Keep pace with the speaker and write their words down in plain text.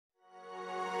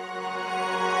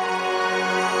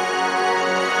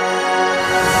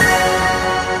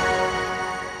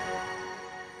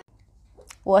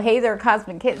Well, hey there,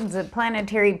 cosmic kittens and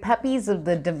planetary puppies of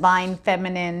the divine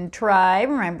feminine tribe.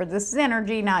 Remember, this is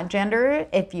energy, not gender.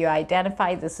 If you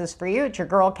identify, this is for you. It's your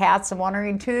girl, Kat, the Wonder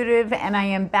Intuitive, and I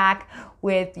am back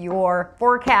with your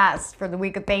forecast for the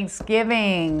week of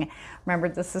Thanksgiving. Remember,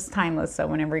 this is timeless, so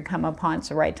whenever you come upon, it's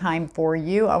the right time for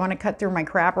you. I want to cut through my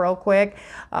crap real quick.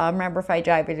 Remember, if I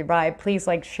jive with your vibe, please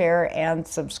like, share, and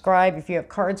subscribe. If you have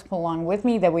cards, pull along with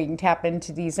me that we can tap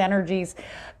into these energies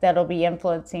that'll be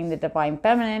influencing the divine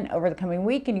feminine over the coming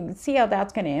week, and you can see how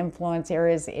that's going to influence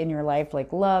areas in your life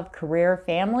like love, career,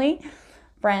 family,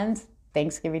 friends,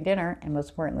 Thanksgiving dinner, and most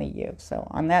importantly, you. So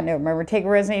on that note, remember, take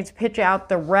what resonates, pitch out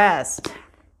the rest.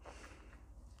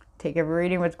 Take every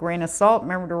reading with a grain of salt.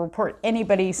 Remember to report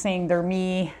anybody saying they're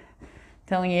me,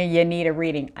 telling you need a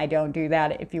reading. I don't do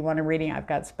that. If you want a reading, I've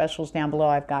got specials down below.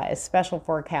 I've got a special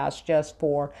forecast just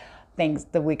for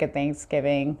the week of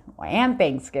Thanksgiving and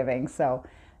Thanksgiving. So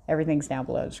everything's down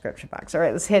below in the description box. All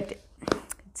right, let's hit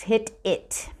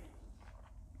it.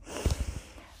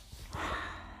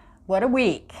 What a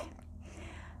week.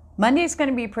 Monday's going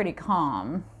to be pretty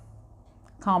calm.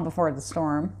 Calm before the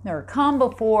storm, or calm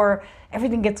before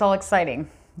everything gets all exciting,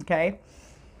 okay?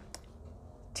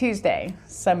 Tuesday,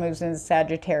 sun moves into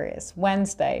Sagittarius.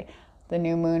 Wednesday, the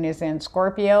new moon is in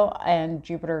Scorpio and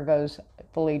Jupiter goes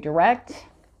fully direct.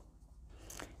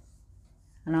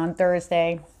 And on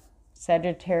Thursday,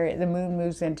 the moon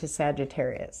moves into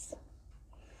Sagittarius.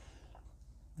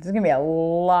 There's going to be a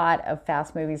lot of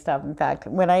fast-moving stuff. In fact,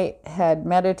 when I had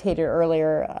meditated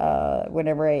earlier,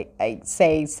 whenever I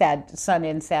say Sun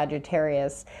in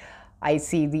Sagittarius, I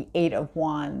see the Eight of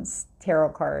Wands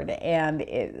tarot card. And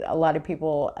a lot of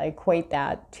people equate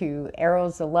that to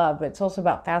arrows of love, but it's also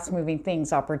about fast-moving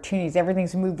things, opportunities.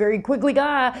 Everything's moved very quickly,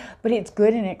 but it's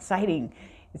good and exciting.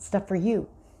 It's stuff for you.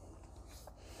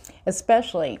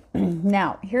 Especially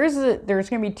now, there's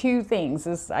going to be two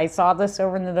things. I saw this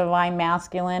over in the divine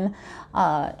masculine,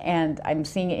 and I'm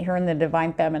seeing it here in the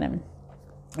divine feminine.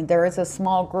 There is a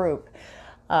small group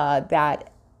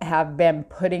that have been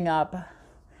putting up,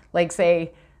 like,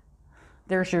 say,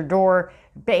 there's your door,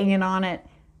 banging on it,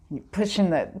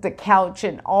 pushing the couch,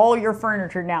 and all your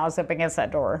furniture now is up against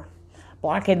that door,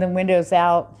 blocking the windows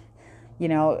out,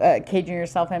 caging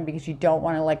yourself in because you don't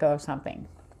want to let go of something,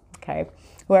 okay?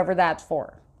 Whoever that's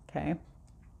for, okay?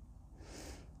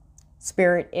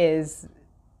 Spirit is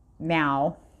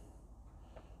now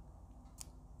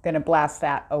going to blast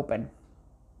that open,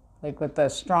 like with the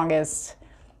strongest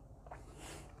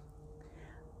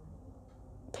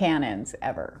cannons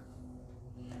ever.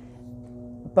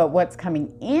 But what's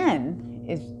coming in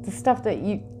is the stuff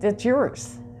that's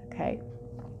yours, okay?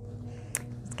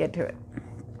 Let's get to it.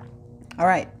 All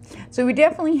right, so we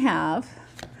definitely have...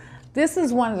 This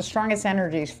is one of the strongest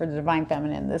energies for the divine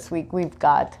feminine this week. We've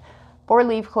got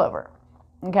 4-leaf clover,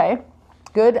 okay?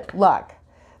 Good luck,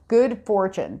 good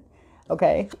fortune,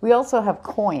 okay? We also have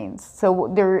coins. So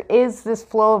there is this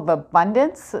flow of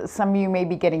abundance. Some of you may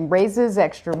be getting raises,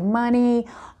 extra money,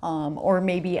 or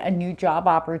maybe a new job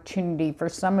opportunity for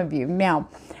some of you. Now,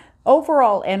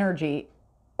 overall energy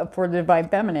for the divine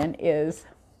feminine is...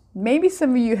 Maybe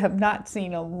some of you have not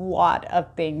seen a lot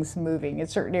of things moving in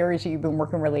certain areas you've been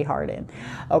working really hard in,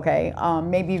 okay?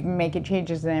 Maybe you've been making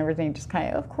changes and everything just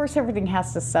of course, everything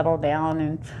has to settle down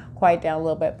and quiet down a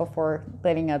little bit before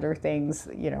letting other things,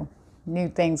 new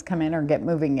things come in or get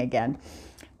moving again.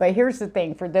 But here's the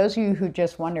thing, for those of you who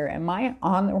just wonder, am I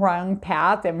on the wrong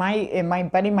path? Am I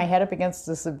butting my head up against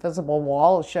this invisible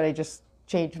wall? Should I just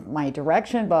change my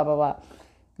direction? Blah, blah, blah.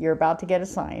 You're about to get a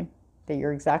sign that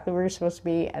you're exactly where you're supposed to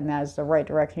be, and that is the right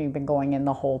direction you've been going in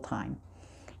the whole time.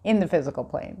 In the physical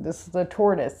plane. This is the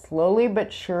tortoise, slowly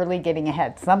but surely getting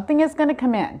ahead. Something is going to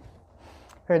come in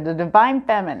for the divine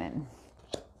feminine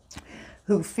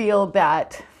who feel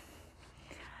that,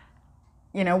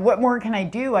 what more can I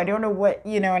do? I don't know what,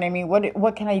 what I mean?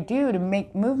 What can I do to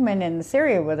make movement in this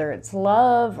area, whether it's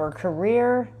love or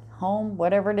career, home,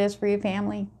 whatever it is for your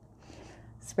family?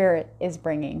 Spirit is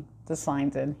bringing the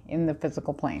signs in the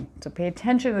physical plane. So pay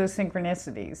attention to the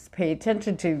synchronicities. Pay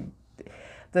attention to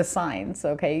the signs,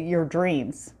 okay? Your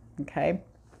dreams, okay?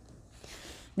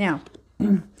 Now,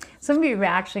 some of you are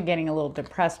actually getting a little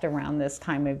depressed around this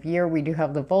time of year. We do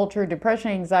have the vulture,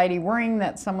 depression, anxiety, worrying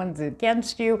that someone's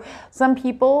against you. Some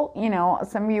people,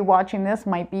 some of you watching this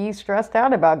might be stressed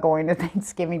out about going to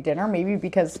Thanksgiving dinner, maybe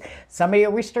because somebody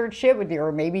always starts shit with you,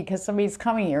 or maybe because somebody's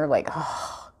coming, you're like,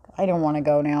 oh, I don't want to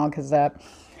go now because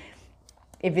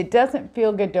if it doesn't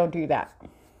feel good, don't do that.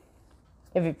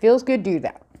 If it feels good, do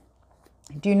that.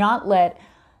 Do not let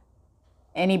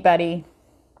anybody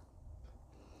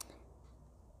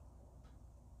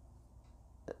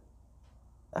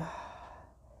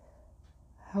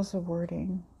how's the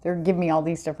wording? They're giving me all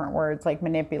these different words like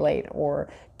manipulate or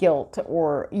guilt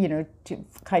or, you know, to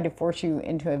kind of force you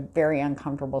into a very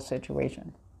uncomfortable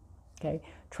situation. Okay?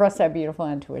 Trust that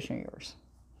beautiful intuition of yours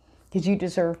because you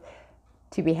deserve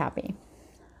to be happy.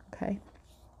 Okay?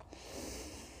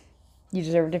 You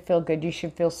deserve to feel good. You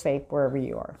should feel safe wherever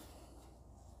you are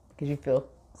because you feel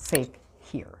safe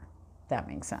here. That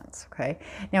makes sense, okay?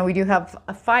 Now we do have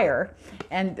a fire,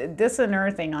 and this is another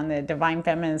thing on the divine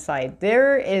feminine side.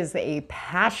 There is a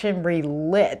passion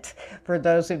relit for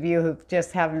those of you who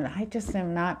just haven't, I just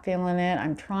am not feeling it.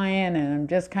 I'm trying, and I'm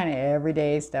just kind of every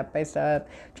day, step by step,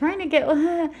 trying to get,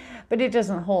 but it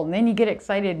doesn't hold. And then you get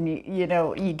excited, and you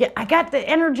know, you get, I got the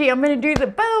energy, I'm gonna do the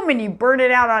boom, and you burn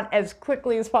it out on as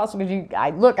quickly as possible.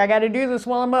 Look, I gotta do this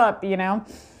while I'm up, you know?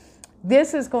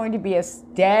 This is going to be a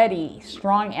steady,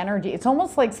 strong energy. It's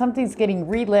almost like something's getting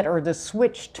relit or the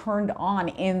switch turned on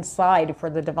inside for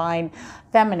the divine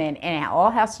feminine. And it all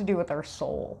has to do with our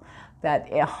soul,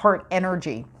 that heart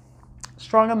energy,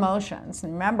 strong emotions.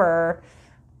 Remember,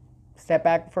 step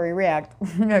back before you react,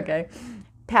 okay?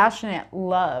 Passionate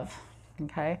love,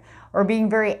 okay? Or being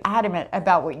very adamant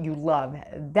about what you love.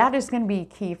 That is going to be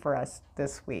key for us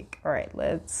this week. All right,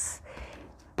 I'm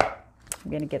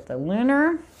going to get the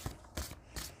lunar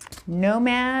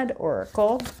NOMAD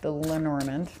Oracle, the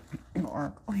Lenormand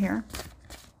Oracle here.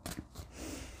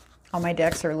 All my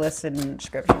decks are listed in the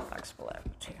description box below,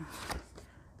 too.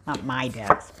 Not my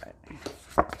decks,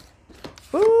 but...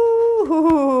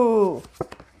 Ooh!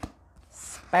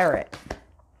 Spirit.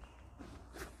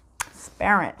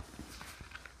 Spirit.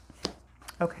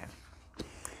 Okay.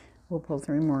 We'll pull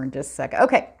 3 more in just a second.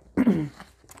 Okay.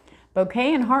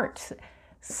 Bouquet and hearts.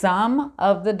 Some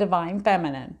of the divine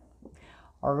feminine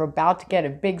are about to get a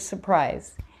big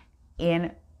surprise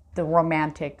in the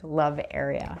romantic love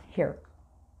area here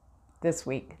this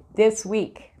week.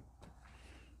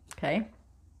 Okay?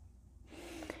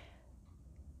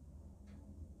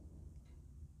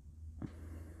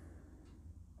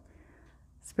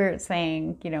 Spirit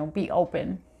saying, you know, be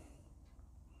open.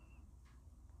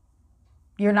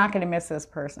 You're not going to miss this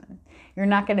person. You're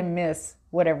not going to miss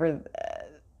whatever...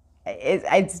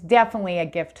 It's definitely a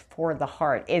gift for the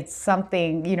heart. It's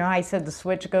something, you know, I said the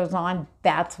switch goes on.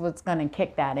 That's what's going to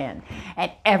kick that in.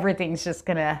 And everything's just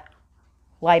going to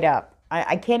light up.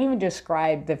 I can't even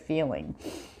describe the feeling.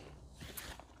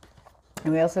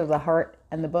 And we also have the heart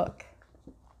and the book.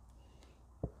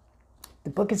 The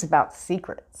book is about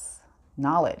secrets,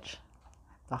 knowledge,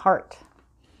 the heart,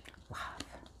 love.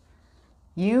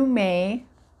 You may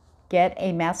get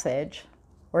a message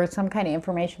or some kind of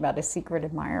information about a secret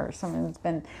admirer, someone that's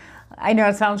been, I know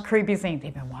it sounds creepy saying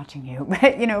they've been watching you,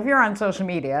 but you know, if you're on social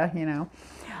media, you know,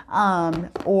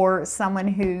 or someone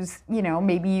who's, you know,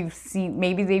 maybe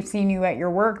they've seen you at your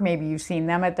work, maybe you've seen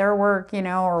them at their work, you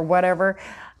know, or whatever,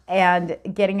 and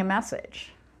getting a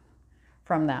message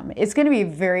from them. It's going to be a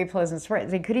very pleasant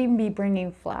surprise. They could even be bringing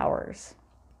flowers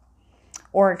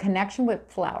or a connection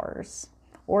with flowers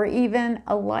or even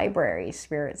a library,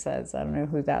 Spirit says. I don't know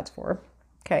who that's for.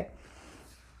 Okay.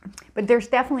 But there's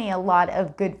definitely a lot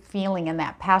of good feeling in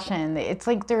that passion. It's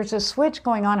like there's a switch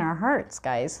going on in our hearts,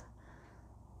 guys.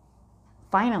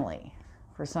 Finally,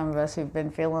 for some of us who've been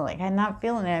feeling like, I'm not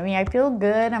feeling it. I mean, I feel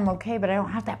good, I'm okay, but I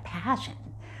don't have that passion.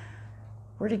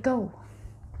 Where'd it go?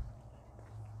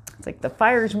 It's like the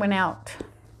fires went out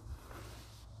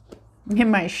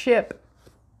in my ship.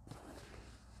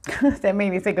 That made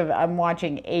me think of, I'm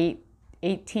watching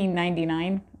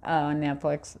 1899 on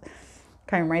Netflix.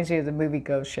 Kind of reminds me of the movie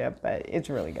Ghost Ship, but it's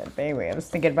really good. But anyway, I was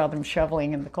thinking about them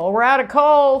shoveling in the coal. We're out of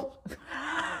coal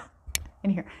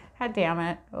in here. God damn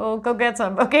it. Oh, go get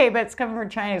some. Okay, but it's coming from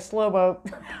China, slow boat.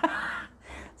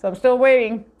 So I'm still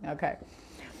waiting. Okay.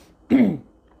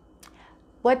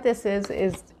 What this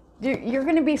is you're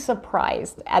going to be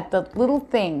surprised at the little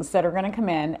things that are going to come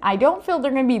in. I don't feel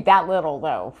they're going to be that little,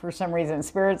 though, for some reason.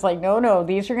 Spirit's like, no,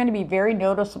 these are going to be very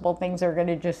noticeable things that are going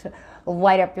to just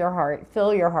light up your heart,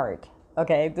 fill your heart.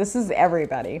 Okay, this is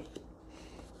everybody.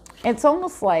 It's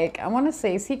almost like, I want to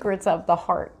say, secrets of the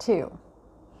heart, too.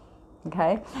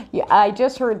 Okay? Yeah, I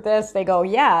just heard this. They go,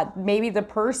 yeah, maybe the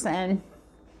person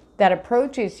that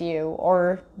approaches you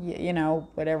or, you know,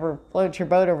 whatever floats your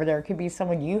boat over there could be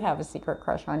someone you have a secret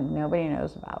crush on nobody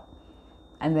knows about.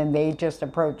 And then they just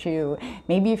approach you.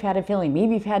 Maybe you've had a feeling.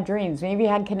 Maybe you've had dreams. Maybe you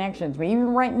had connections. Maybe you've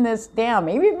been writing this down.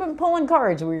 Maybe you've been pulling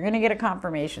cards. We're going to get a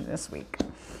confirmation this week.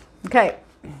 Okay.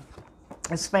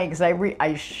 It's funny because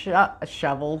I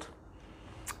shuffled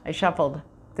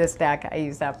this deck. I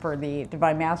use that for the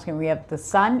Divine Masculine. We have the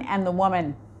Sun and the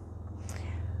Woman.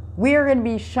 We are going to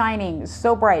be shining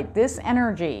so bright. This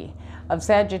energy of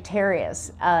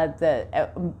Sagittarius,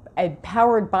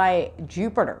 powered by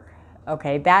Jupiter.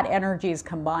 Okay, that energy is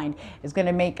combined is going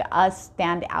to make us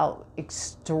stand out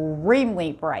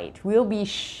extremely bright. We'll be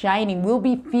shining. We'll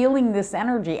be feeling this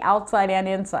energy outside and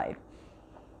inside.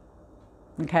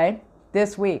 Okay,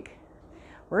 this week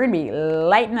we're going to be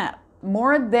lighting up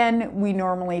more than we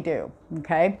normally do.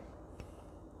 Okay,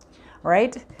 all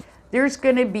right. There's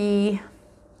going to be,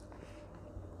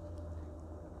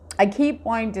 I keep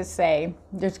wanting to say,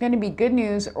 there's going to be good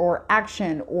news or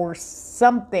action or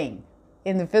something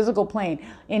in the physical plane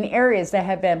in areas that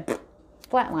have been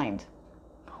flatlined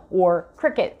or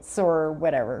crickets or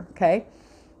whatever, okay?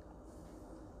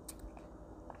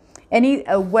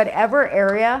 Whatever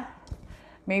area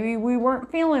maybe we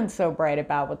weren't feeling so bright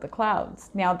about with the clouds.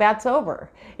 Now that's over.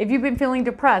 If you've been feeling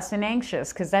depressed and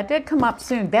anxious, because that did come up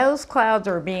soon, those clouds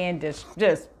are being just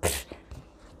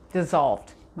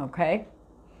dissolved, okay?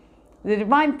 The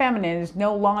divine feminine is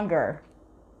no longer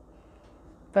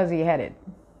fuzzy-headed,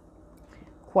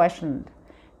 questioned,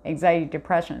 anxiety,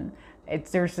 depression.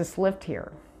 There's this lift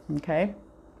here, okay?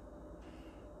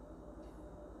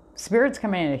 Spirit's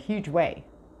coming in a huge way.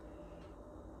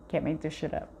 Can't make this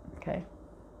shit up, okay?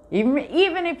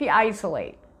 Even if you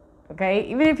isolate, okay?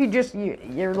 Even if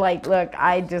you're like, look,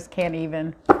 I just can't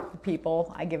even,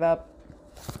 people, I give up,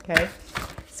 okay?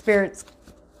 Spirits,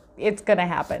 it's gonna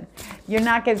happen. You're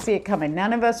not gonna see it coming.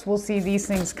 None of us will see these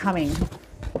things coming.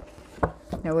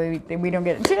 No, we don't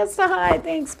get a chance to hide.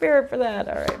 Thanks, Spirit, for that.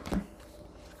 All right.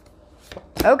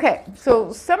 Okay,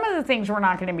 so some of the things we're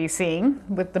not going to be seeing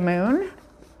with the moon.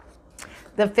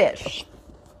 The fish.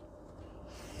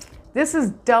 This is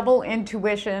double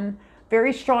intuition,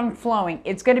 very strong flowing.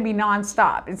 It's going to be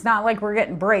nonstop. It's not like we're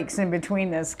getting breaks in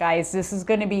between this, guys. This is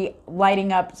going to be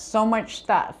lighting up so much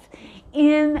stuff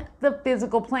in the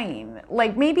physical plane.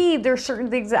 Like maybe there's certain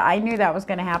things that I knew that was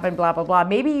going to happen, blah, blah, blah.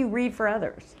 Maybe you read for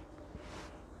others.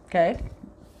 Okay,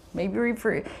 maybe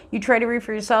you try to read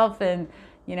for yourself, and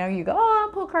you know you go, oh,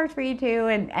 I'll pull cards for you too,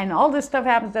 and all this stuff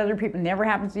happens to other people, never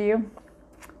happens to you.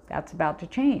 That's about to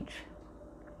change.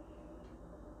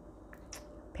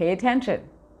 Pay attention.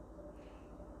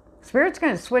 Spirit's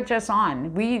going to switch us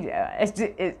on.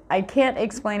 I can't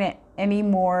explain it any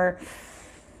more,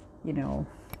 you know,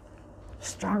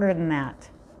 stronger than that.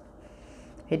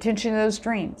 Pay attention to those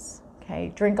dreams.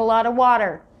 Okay, drink a lot of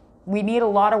water. We need a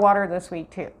lot of water this week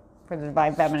too. For the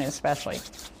divine feminine especially.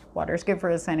 Water's good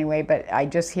for us anyway, but I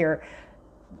just hear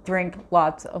drink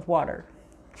lots of water.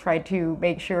 Try to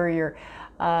make sure you're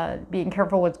being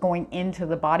careful what's going into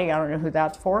the body. I don't know who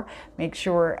that's for. Make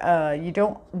sure you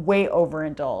don't way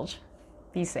overindulge.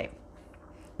 Be safe.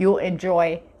 You'll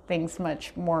enjoy things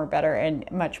much more better and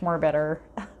much more better.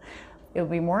 It'll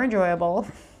be more enjoyable.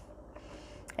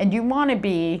 And you want to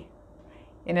be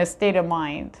in a state of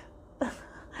mind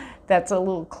that's a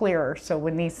little clearer, so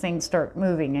when these things start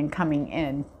moving and coming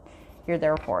in, you're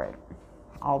there for it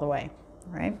all the way,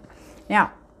 right?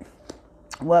 Now,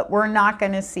 what we're not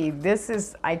going to see, this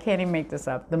is, I can't even make this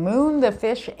up, the moon, the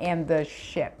fish, and the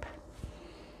ship.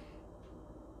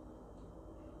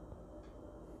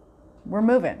 We're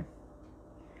moving.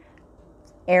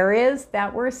 Areas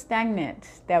that were stagnant,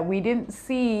 that we didn't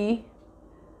see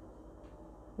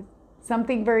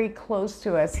something very close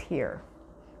to us here.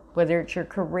 Whether it's your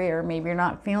career, maybe you're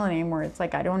not feeling anymore. It's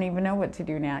like, I don't even know what to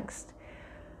do next.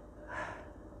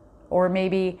 Or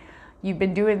maybe you've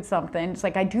been doing something. It's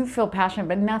like, I do feel passionate,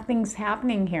 but nothing's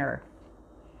happening here.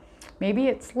 Maybe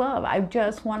it's love. I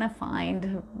just want to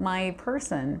find my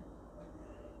person.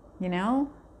 You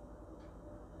know?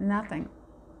 Nothing.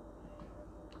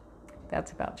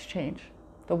 That's about to change.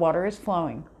 The water is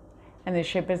flowing, and the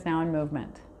ship is now in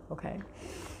movement. Okay?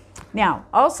 Now,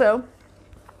 also,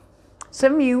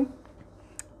 some of you,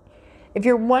 if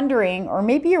you're wondering, or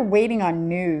maybe you're waiting on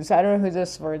news, I don't know who this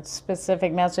is for, a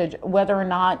specific message, whether or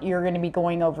not you're going to be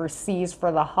going overseas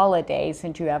for the holidays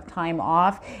since you have time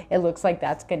off, it looks like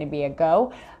that's going to be a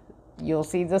go. You'll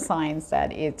see the signs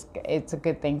that it's a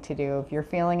good thing to do. If you're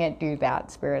feeling it, do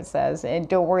that, Spirit says. And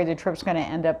don't worry, the trip's going to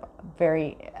end up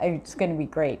it's going to be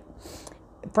great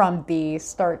from the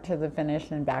start to the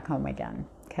finish and back home again,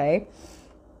 okay?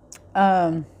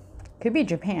 Could be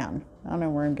Japan. I don't know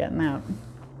where I'm getting that.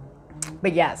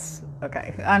 But yes,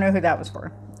 okay. I know who that was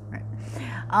for. Right.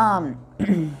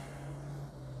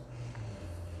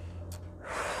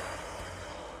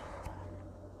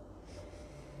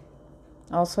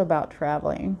 Also about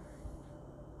traveling.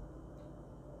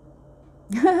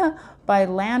 By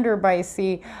land or by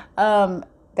sea.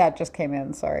 That just came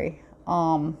in, sorry.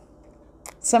 Some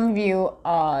of you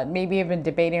maybe have been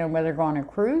debating on whether to go on a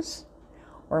cruise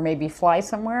or maybe fly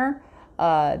somewhere.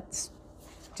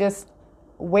 Just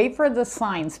wait for the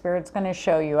sign Spirit's going to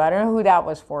show you. I don't know who that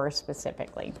was for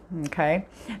specifically, okay?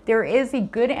 There is a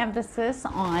good emphasis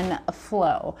on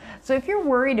flow. So if you're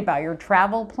worried about your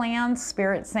travel plans,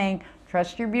 Spirit's saying,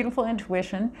 trust your beautiful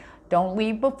intuition. Don't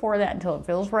leave before that until it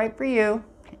feels right for you.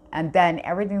 And then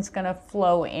everything's going to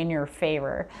flow in your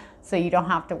favor. So you don't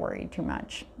have to worry too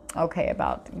much, okay,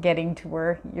 about getting to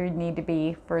where you need to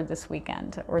be for this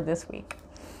weekend or this week.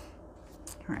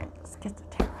 All right, let's get the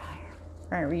tarot here.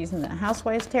 All right, we're using the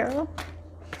Housewives Tarot.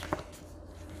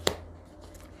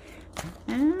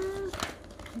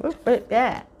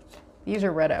 Yeah. These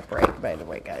are read up, right, by the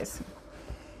way, guys.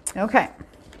 Okay.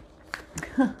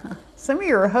 Some of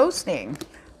you are hosting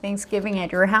Thanksgiving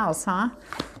at your house, huh?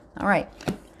 All right,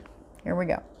 here we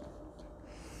go.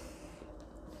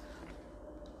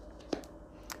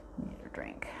 Need a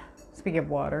drink. Speaking of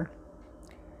water.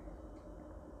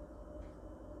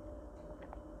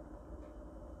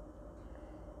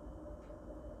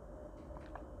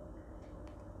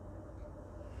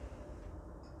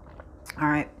 All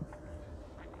right.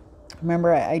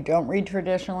 Remember, I don't read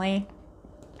traditionally.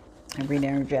 I read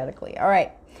energetically. All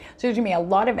right. So there's going to be a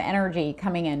lot of energy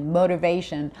coming in,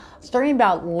 motivation, starting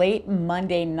about late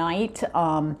Monday night.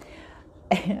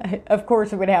 Of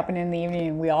course, it would happen in the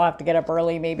evening. We all have to get up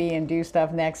early maybe and do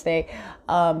stuff next day.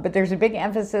 But there's a big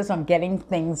emphasis on getting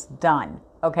things done.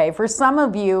 Okay, for some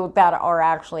of you that are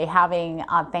actually having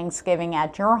Thanksgiving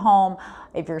at your home,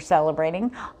 if you're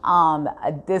celebrating,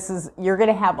 you're going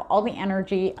to have all the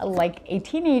energy like a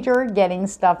teenager getting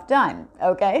stuff done.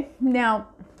 Okay, now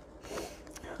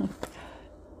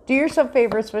do yourself a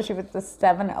favor, especially with the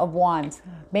 7 of Wands.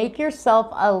 Make yourself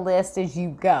a list as you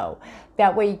go.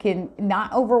 That way you can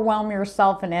not overwhelm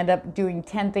yourself and end up doing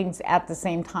 10 things at the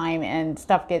same time and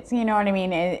stuff gets, you know what I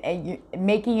mean, and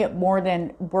making it more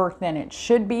than work than it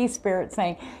should be. Spirit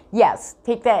saying, yes,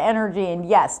 take that energy and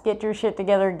yes, get your shit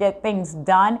together, get things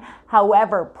done.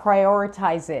 However,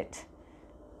 prioritize it.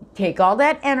 Take all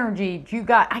that energy you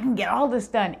got, I can get all this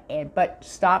done, but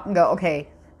stop and go, okay,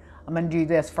 I'm going to do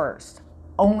this first.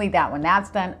 Only that. When that's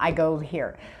done, I go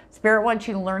here. Spirit wants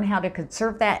you to learn how to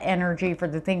conserve that energy for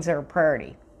the things that are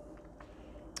priority.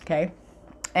 Okay?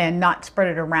 And not spread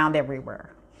it around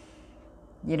everywhere.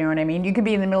 You know what I mean? You could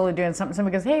be in the middle of doing something.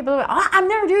 Somebody goes, hey, blah, blah, oh, I'm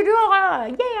there, dude.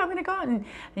 Yeah, I'm going to go out. And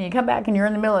you come back and you're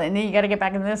in the middle. And then you got to get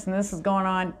back in this and this is going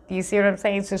on. Do you see what I'm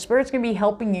saying? So Spirit's going to be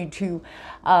helping you to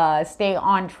stay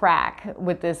on track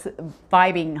with this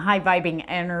vibing, high vibing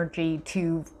energy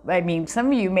to, I mean, some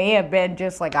of you may have been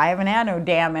just like, I haven't had no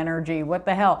damn energy. What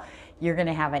the hell? You're going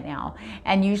to have it now.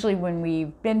 And usually when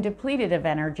we've been depleted of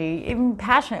energy, even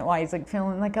passionate wise, like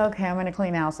feeling like, okay, I'm going to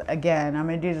clean house again. I'm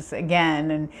going to do this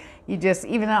again. And you just,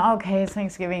 even though, okay, it's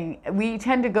Thanksgiving, we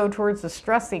tend to go towards the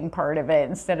stressing part of it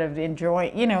instead of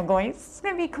enjoying, you know, going, it's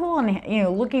going to be cool and, you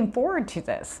know, looking forward to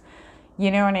this.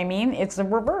 You know what I mean? It's the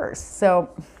reverse.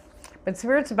 So, but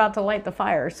Spirit's about to light the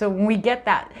fire. So when we get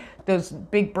that, those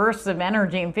big bursts of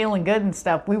energy and feeling good and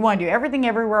stuff, we want to do everything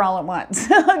everywhere all at once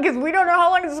because we don't know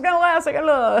how long this is going to last.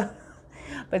 Like,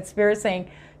 but Spirit's saying,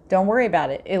 don't worry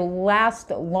about it. It'll last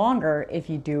longer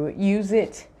if you do it. Use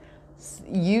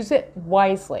it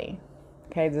wisely.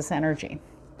 Okay, this energy.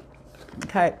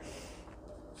 Okay.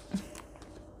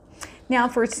 Now,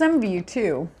 for some of you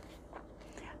too,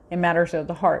 it matters of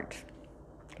the heart.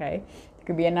 Okay, it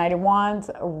could be a Knight of Wands,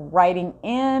 running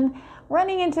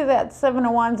into that 7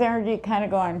 of Wands energy, kind of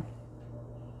going,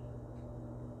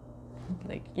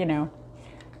 like, you know,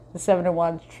 the 7 of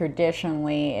Wands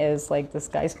traditionally is like this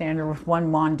guy standing with one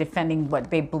wand defending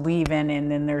what they believe in, and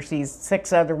then there's these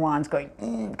 6 other wands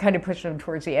going, kind of pushing them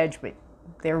towards the edge, but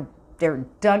they're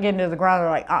dug into the ground. They're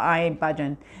like, I ain't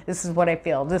budging. This is what I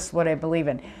feel. This is what I believe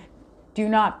in. Do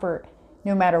not,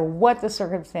 no matter what the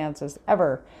circumstances,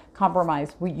 ever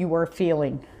compromise what you are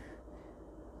feeling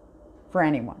for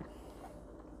anyone.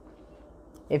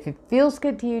 If it feels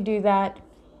good to you, do that.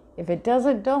 If it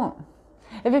doesn't, don't.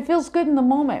 If it feels good in the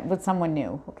moment with someone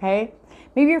new, okay?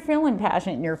 Maybe you're feeling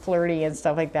passionate and you're flirty and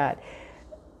stuff like that.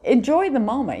 Enjoy the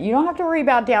moment. You don't have to worry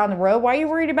about down the road. Why are you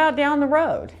worried about down the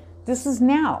road? This is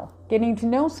now. Getting to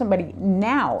know somebody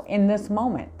now in this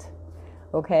moment,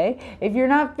 okay? If you're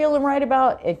not feeling right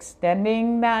about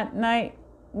extending that night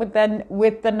with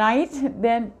the night,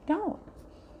 then don't.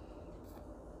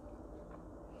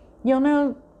 You'll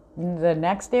know the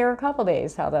next day or a couple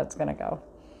days how that's going to go.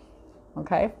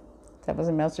 Okay? That was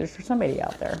a message for somebody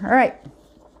out there. All right.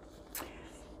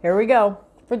 Here we go.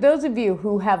 For those of you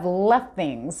who have left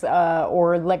things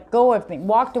or let go of things,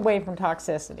 walked away from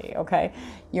toxicity, okay,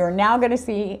 you're now going to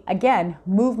see, again,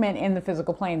 movement in the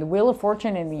physical plane. The Wheel of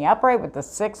Fortune in the upright with the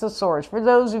 6 of Swords. For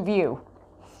those of you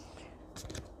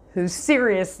who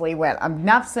seriously went,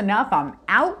 enough's enough, I'm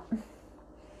out,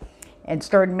 and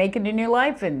started making a new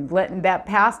life and letting that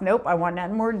pass. Nope, I want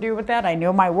nothing more to do with that. I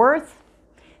know my worth.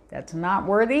 That's not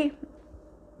worthy.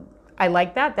 I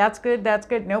like that. That's good. That's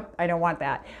good. Nope, I don't want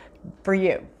that. For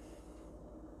you.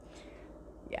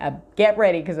 Yeah, get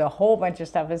ready, because a whole bunch of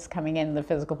stuff is coming in the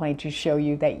physical plane to show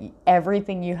you that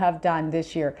everything you have done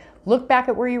this year. Look back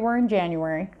at where you were in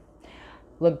January.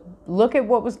 Look at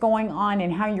what was going on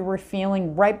and how you were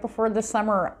feeling right before the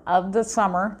summer of the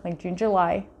summer, like June,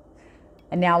 July.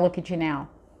 And now look at you now.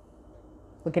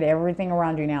 Look at everything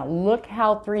around you now. Look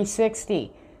how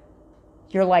 360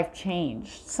 your life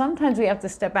changed. Sometimes we have to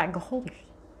step back and go, holy,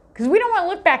 because we don't want to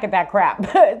look back at that crap.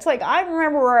 It's like, I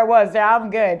remember where I was, now I'm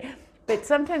good. But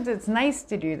sometimes it's nice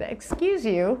to do that. Excuse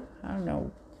you. I don't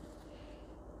know.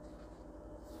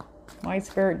 My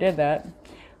spirit did that.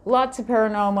 Lots of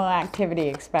paranormal activity,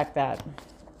 expect that.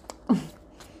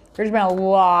 There's been a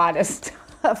lot of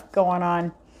stuff going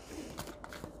on.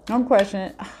 Don't question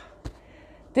it.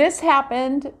 This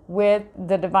happened with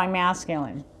the Divine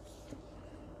Masculine.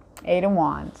 8 of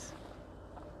Wands.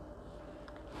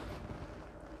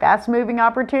 Fast moving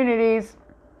opportunities.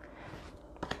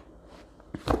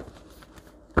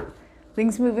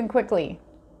 Things moving quickly.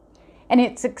 And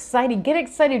it's exciting. Get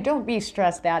excited. Don't be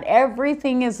stressed out.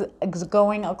 Everything is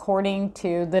going according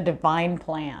to the divine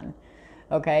plan.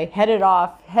 Okay? Headed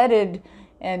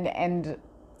and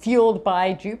fueled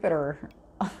by Jupiter.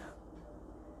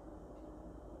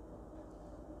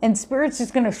 And Spirit's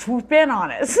just going to swoop in on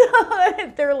us.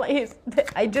 They're like,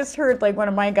 I just heard like one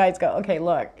of my guys go, okay,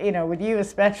 look, you know, with you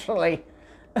especially,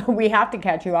 we have to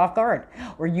catch you off guard,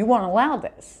 or you won't allow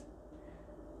this.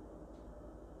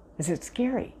 Is it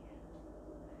scary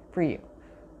for you?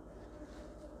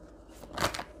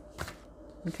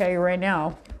 I'll tell you right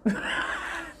now.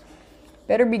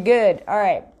 Better be good. All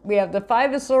right. We have the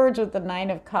 5 of Swords with the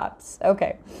 9 of Cups.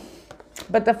 Okay.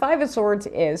 But the 5 of Swords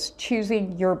is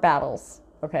choosing your battles.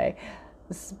 Okay.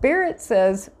 The Spirit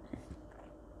says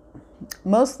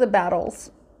most of the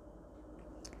battles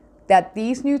that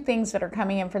these new things that are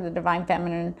coming in for the Divine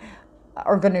Feminine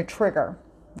are going to trigger.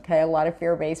 Okay. A lot of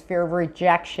fear-based, fear of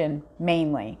rejection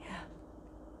mainly.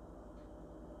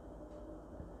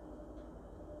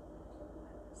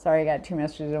 Sorry, I got 2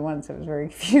 messages at once. It was very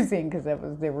confusing because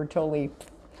they were totally.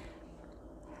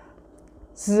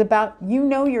 This is about, you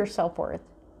know, your self-worth.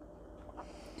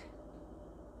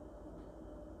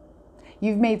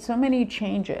 You've made so many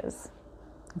changes.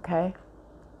 Okay?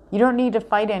 You don't need to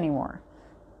fight anymore.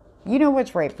 You know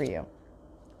what's right for you.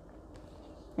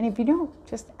 And if you don't,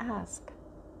 just ask.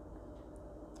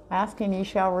 Ask and you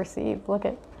shall receive. Look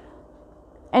at.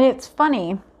 And it's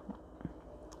funny,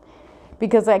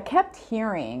 because I kept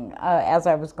hearing, as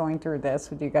I was going through this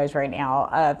with you guys right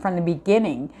now, from the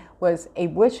beginning, was a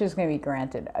wish is going to be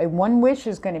granted. One wish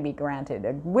is going to be granted.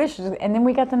 A wish is, and then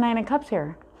we got the 9 of Cups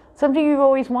here. Something you've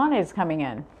always wanted is coming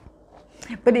in.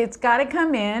 But it's got to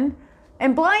come in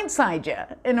and blindside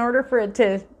you in order for it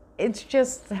to, it's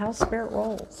just how Spirit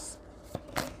rolls.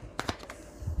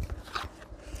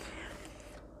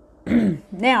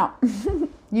 Now,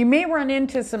 you may run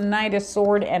into some Knight of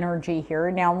Sword energy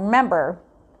here. Now, remember,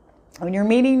 when you're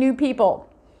meeting new people,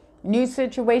 new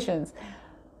situations,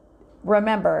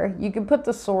 remember, you can put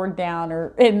the sword down,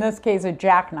 or in this case, a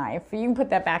jackknife. You can put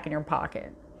that back in your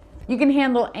pocket. You can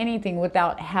handle anything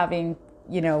without having,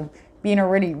 you know, being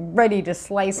already ready to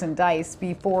slice and dice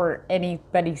before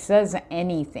anybody says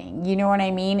anything. You know what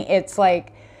I mean? It's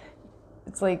like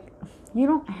you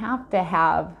don't have to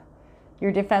have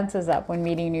your defenses up when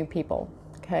meeting new people,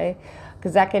 okay?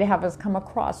 Because that could have us come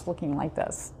across looking like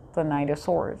this, the Knight of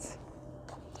Swords,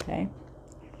 okay?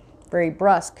 Very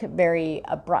brusque, very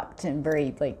abrupt, and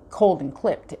very like cold and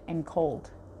clipped and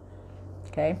cold,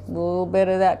 okay? A little bit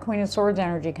of that Queen of Swords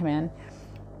energy come in.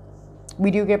 We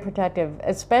do get protective,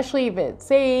 especially if it's,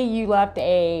 say you left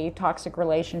a toxic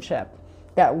relationship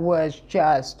that was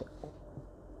just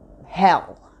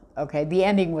hell, okay? The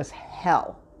ending was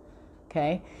hell,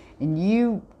 okay? And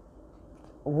you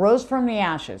rose from the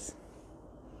ashes.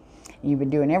 You've been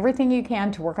doing everything you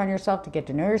can to work on yourself, to get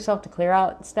to know yourself, to clear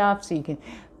out stuff so you can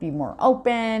be more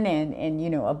open and you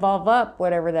know, evolve up,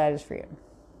 whatever that is for you.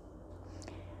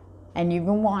 And you've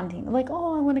been wanting, like,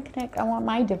 oh, I want to connect. I want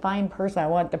my divine person. I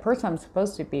want the person I'm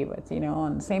supposed to be with, you know,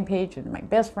 on the same page with my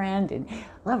best friend and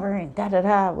lover and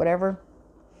da-da-da, whatever.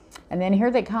 And then here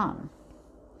they come.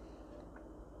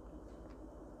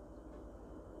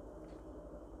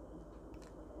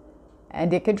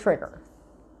 And it could trigger.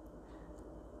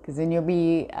 Because then you'll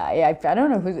be, I don't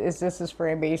know if this is for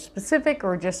anybody specific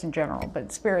or just in general,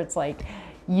 but Spirit's like,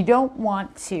 you don't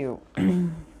want to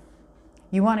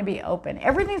You want to be open.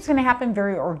 Everything's going to happen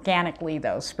very organically,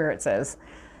 though, Spirit says.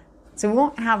 So we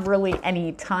won't have really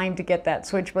any time to get that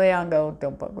switchblade on and go,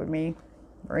 don't fuck with me.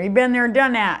 Already been there,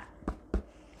 done that.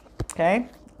 Okay?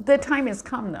 The time has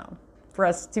come, though, for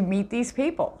us to meet these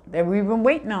people that we've been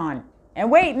waiting on and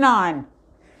waiting on.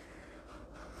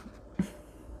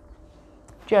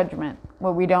 Judgment,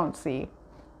 what we don't see.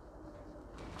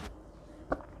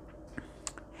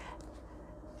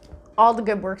 All the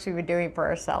good works we've been doing for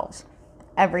ourselves.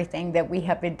 Everything that we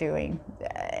have been doing.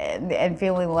 And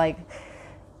feeling like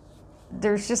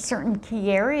there's just certain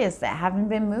key areas that haven't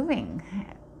been moving.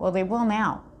 Well, they will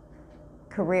now.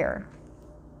 Career.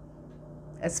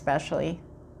 Especially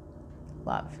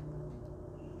love.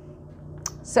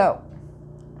 So,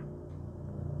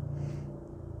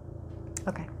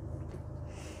 okay.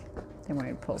 Then we're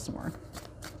going to pull some more.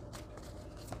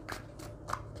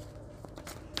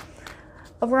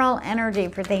 Overall energy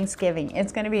for Thanksgiving.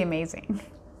 It's going to be amazing.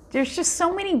 There's just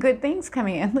so many good things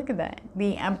coming in. Look at that.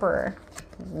 The Emperor.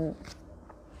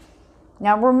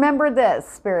 Now remember this,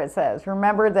 Spirit says.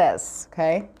 Remember this,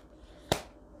 okay?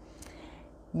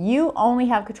 You only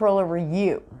have control over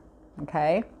you,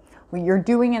 okay? What you're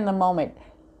doing in the moment.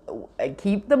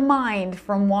 Keep the mind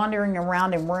from wandering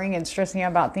around and worrying and stressing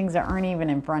out about things that aren't even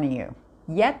in front of you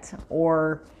yet,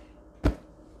 or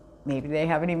maybe they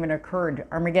haven't even occurred.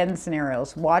 Armageddon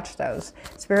scenarios, watch those.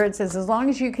 Spirit says as long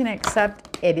as you can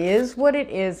accept it is what it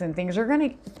is and things are going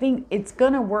to think it's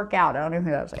going to work out. I don't know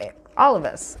who that was. All of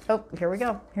us. Oh, here we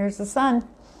go. Here's the sun.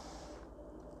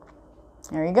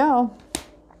 There you go.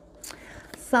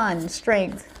 Sun,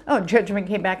 strength. Oh, judgment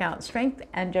came back out. Strength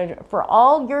and judgment. For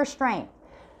all your strength.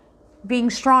 Being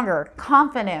stronger,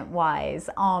 confident-wise,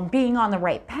 being on the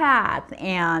right path,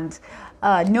 and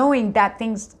knowing that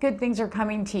good things are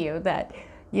coming to you, that,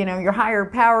 you know, your higher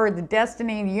power, the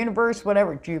destiny, the universe,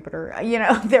 whatever, Jupiter, you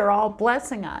know, they're all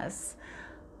blessing us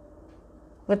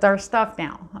with our stuff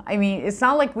now. I mean, it's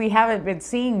not like we haven't been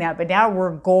seeing that, but now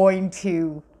we're going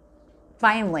to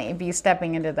finally be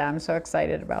stepping into that. I'm so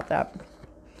excited about that.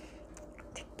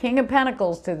 King of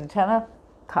Pentacles to the Ten of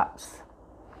Cups.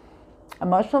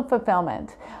 Emotional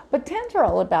fulfillment. But Tens are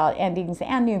all about endings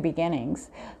and new beginnings.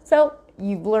 So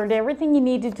you've learned everything you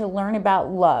needed to learn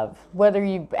about love, whether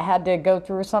you've had to go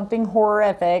through something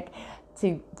horrific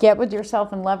to get with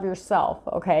yourself and love yourself.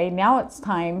 Okay, now it's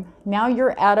time. Now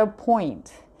you're at a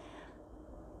point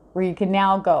where you can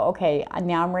now go, okay,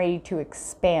 now I'm ready to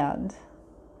expand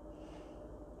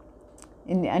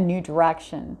in a new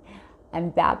direction.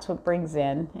 And that's what brings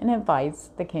in and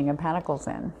invites the King of Pentacles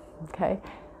in. Okay.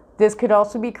 This could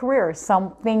also be career.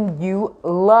 Something you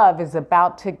love is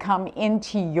about to come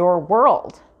into your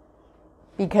world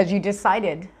because you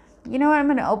decided, you know what, I'm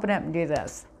going to open up and do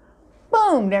this.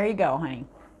 Boom, there you go, honey.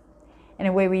 In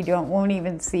a way we won't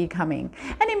even see coming.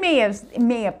 And it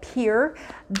may appear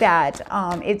that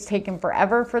it's taken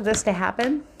forever for this to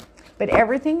happen, but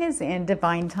everything is in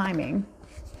divine timing.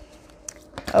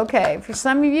 Okay, for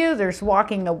some of you, there's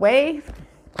walking away.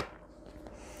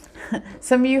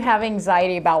 Some of you have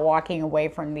anxiety about walking away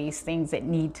from these things that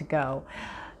need to go.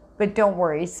 But don't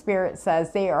worry, Spirit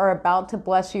says they are about to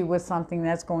bless you with something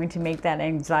that's going to make that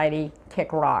anxiety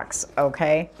kick rocks,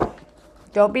 okay?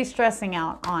 Don't be stressing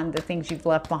out on the things you've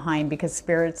left behind, because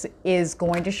Spirit is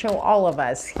going to show all of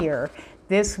us here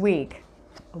this week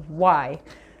why,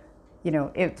 you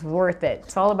know, it's worth it.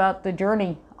 It's all about the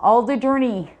journey, all the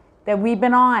journey that we've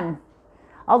been on,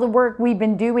 all the work we've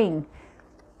been doing.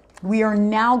 We are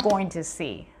now going to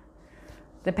see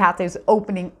the path is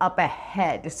opening up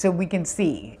ahead so we can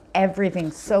see everything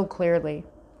so clearly.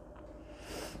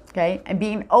 Okay, and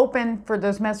being open for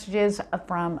those messages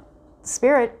from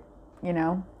Spirit, you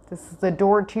know, this is the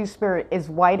door to Spirit is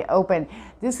wide open.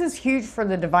 This is huge for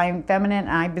the Divine Feminine.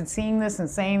 And I've been seeing this and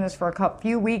saying this for a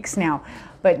few weeks now,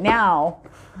 but now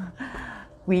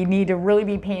we need to really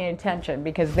be paying attention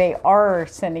because they are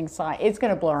sending signs. It's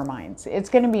going to blow our minds. It's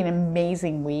going to be an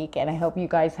amazing week, and I hope you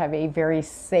guys have a very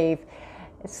safe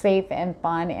and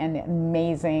fun and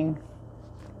amazing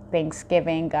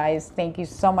Thanksgiving, guys. Thank you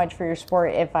so much for your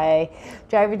support. If I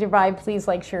drive with your vibe, please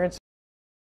like, share, and